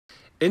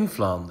In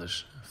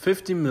Flanders,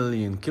 50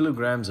 million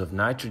kilograms of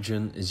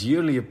nitrogen is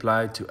yearly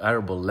applied to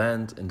arable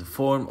land in the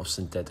form of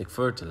synthetic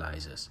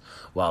fertilizers,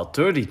 while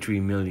 33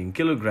 million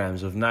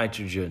kilograms of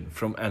nitrogen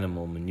from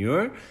animal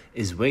manure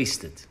is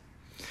wasted.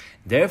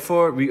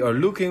 Therefore, we are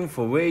looking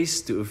for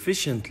ways to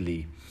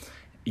efficiently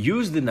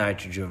use the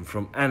nitrogen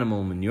from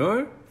animal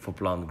manure for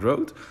plant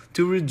growth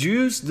to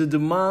reduce the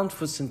demand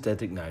for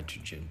synthetic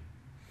nitrogen.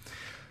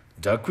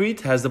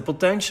 Duckweed has the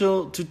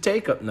potential to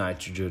take up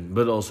nitrogen,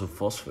 but also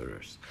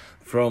phosphorus,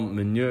 from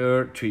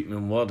manure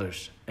treatment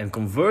waters and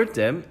convert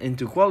them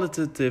into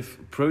qualitative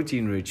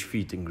protein-rich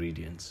feed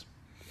ingredients.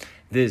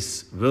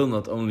 This will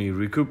not only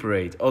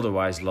recuperate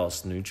otherwise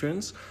lost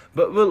nutrients,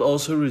 but will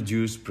also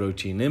reduce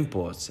protein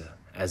imports,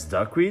 as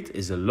duckweed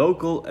is a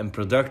local and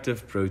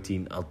productive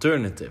protein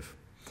alternative.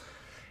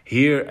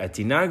 Here at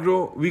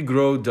Tinagro, we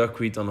grow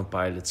duckweed on a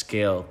pilot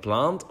scale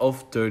plant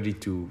of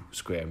 32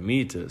 square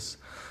meters.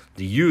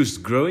 The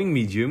used growing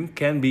medium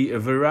can be a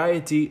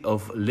variety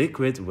of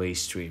liquid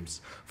waste streams.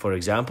 For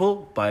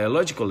example,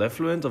 biological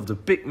effluent of the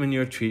pig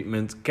manure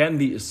treatment can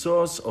be a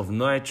source of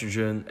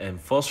nitrogen and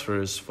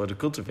phosphorus for the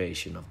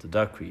cultivation of the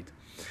duckweed.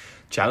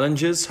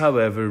 Challenges,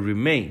 however,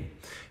 remain.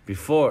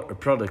 Before a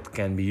product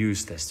can be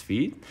used as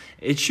feed,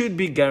 it should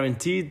be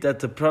guaranteed that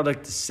the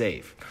product is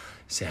safe.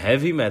 So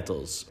heavy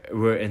metals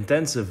were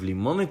intensively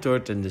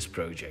monitored in this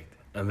project,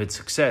 and with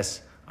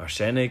success,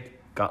 arsenic,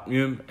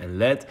 cadmium and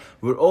lead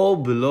were all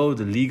below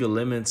the legal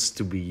limits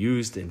to be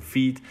used in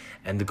feed,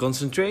 and the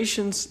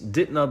concentrations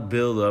did not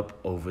build up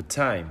over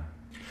time.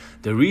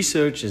 The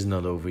research is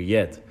not over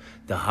yet.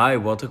 The high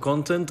water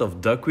content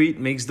of duckweed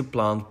makes the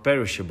plant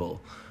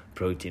perishable.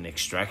 Protein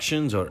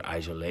extractions or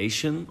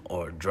isolation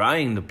or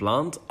drying the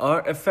plant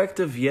are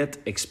effective yet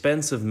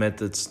expensive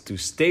methods to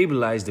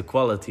stabilize the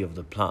quality of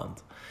the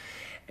plant.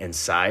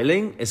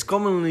 Ensiling is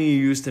commonly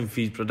used in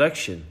feed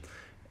production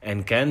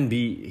and can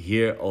be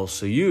here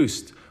also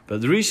used,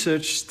 but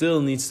research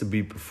still needs to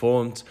be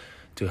performed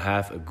to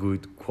have a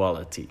good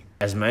quality.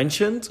 As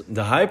mentioned,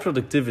 the high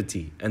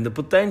productivity and the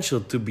potential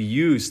to be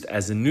used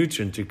as a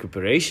nutrient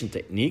recuperation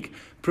technique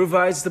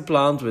provides the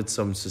plant with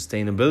some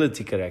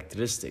sustainability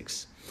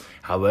characteristics.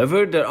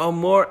 However, there are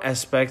more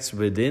aspects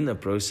within a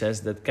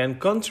process that can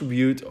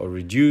contribute or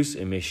reduce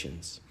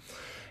emissions.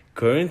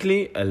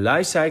 Currently, a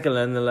life cycle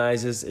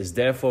analysis is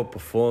therefore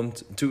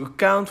performed to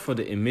account for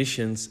the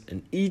emissions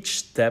in each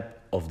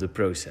step of the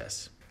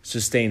process.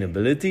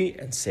 Sustainability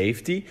and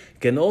safety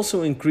can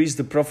also increase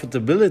the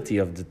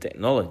profitability of the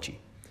technology.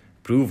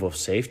 Proof of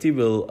safety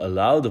will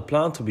allow the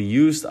plant to be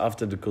used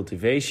after the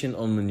cultivation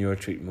on manure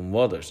treatment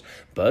waters,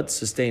 but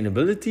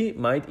sustainability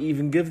might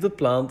even give the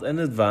plant an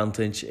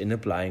advantage in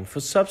applying for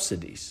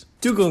subsidies.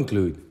 To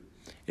conclude,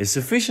 if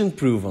sufficient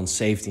proof on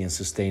safety and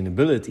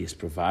sustainability is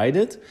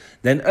provided,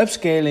 then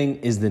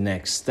upscaling is the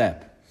next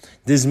step.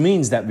 This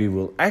means that we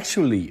will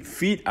actually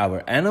feed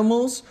our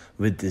animals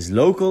with this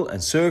local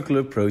and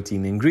circular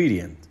protein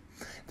ingredient.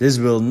 This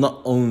will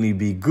not only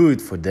be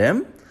good for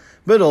them,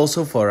 but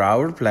also for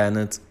our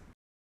planet.